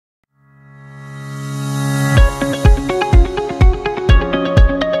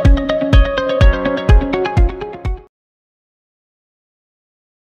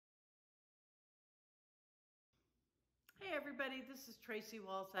everybody, this is Tracy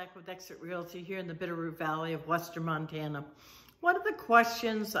Walzak with Exit Realty here in the Bitterroot Valley of Western Montana. One of the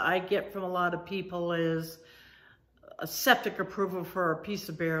questions I get from a lot of people is a septic approval for a piece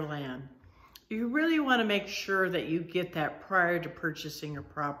of bare land. You really want to make sure that you get that prior to purchasing your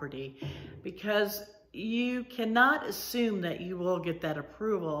property, because you cannot assume that you will get that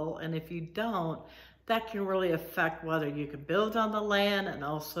approval, and if you don't, that can really affect whether you can build on the land and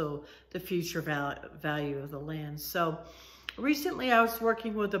also the future value of the land. So recently I was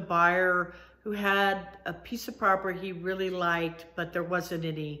working with a buyer who had a piece of property he really liked, but there wasn't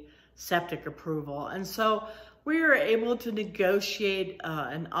any septic approval. And so we were able to negotiate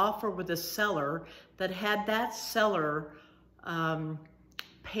an offer with a seller that had that seller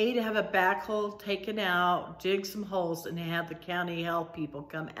pay to have a backhoe taken out, dig some holes, and have the county health people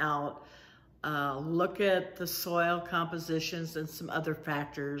come out, look at the soil compositions and some other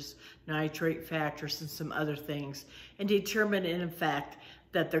factors, nitrate factors and some other things, and determine in fact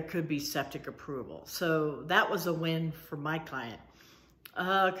that there could be septic approval. So that was a win for my client.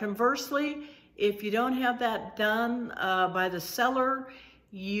 Conversely, if you don't have that done by the seller,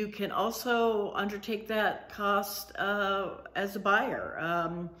 you can also undertake that cost as a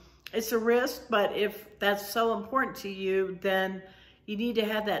buyer. It's a risk, but if that's so important to you, then you need to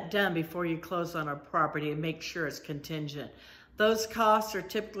have that done before you close on a property and make sure it's contingent. Those costs are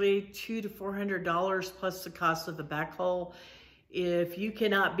typically $200 to $400 plus the cost of the backhoe. If you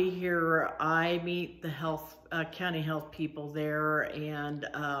cannot be here, I meet the county health people there and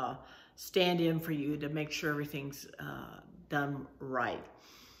stand in for you to make sure everything's done right.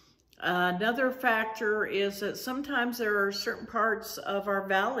 Another factor is that sometimes there are certain parts of our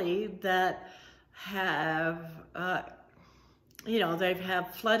valley that have they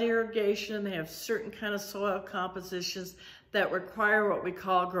have flood irrigation, they have certain kind of soil compositions that require what we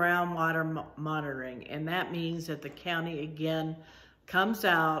call groundwater monitoring. And that means that the county, again, comes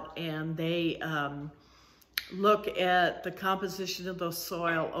out and they look at the composition of the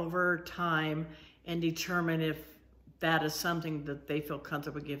soil over time and determine if that is something that they feel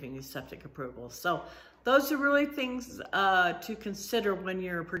comfortable giving you septic approval. So those are really things to consider when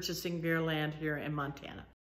you're purchasing bare land here in Montana.